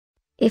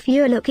If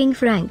you're looking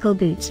for ankle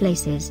boots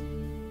laces,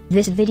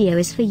 this video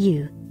is for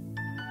you.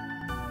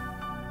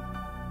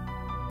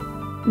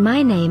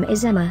 My name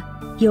is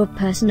Emma, your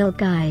personal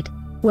guide.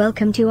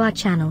 Welcome to our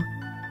channel.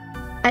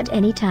 At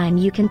any time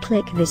you can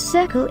click this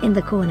circle in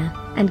the corner,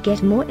 and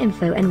get more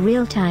info and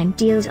real-time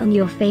deals on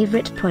your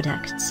favorite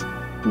products.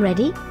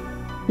 Ready?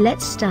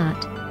 Let's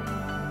start.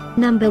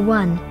 Number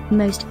 1,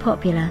 Most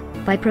Popular,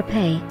 by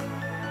Propet.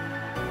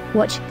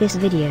 Watch this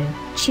video,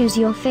 choose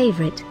your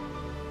favorite.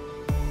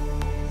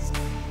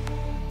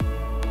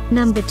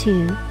 Number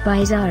 2,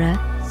 by Zara.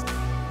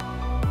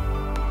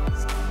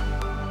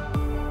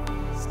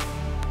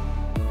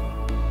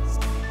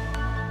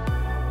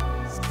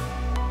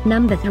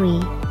 Number 3,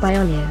 by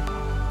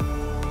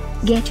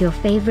Ollio. Get your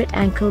favorite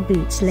ankle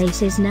boots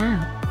laces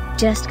now.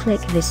 Just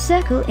click this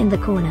circle in the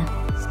corner.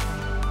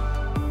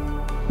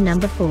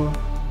 Number 4.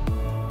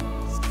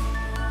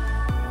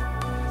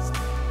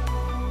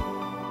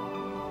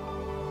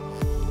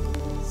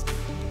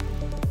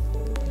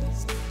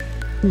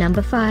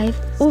 Number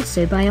 5,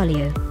 also by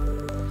Ollio.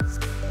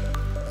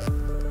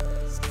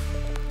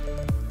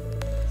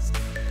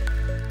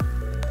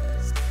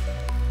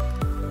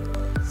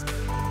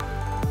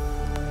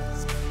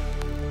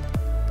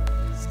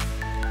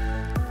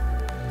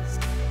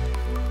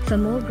 For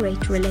more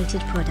great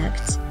related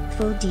products,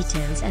 full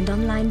details and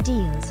online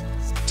deals,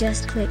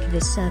 just click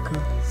this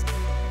circle.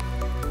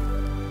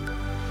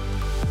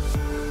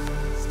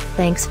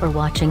 Thanks for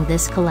watching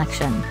this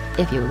collection.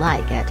 If you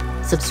like it,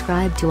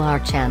 subscribe to our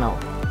channel.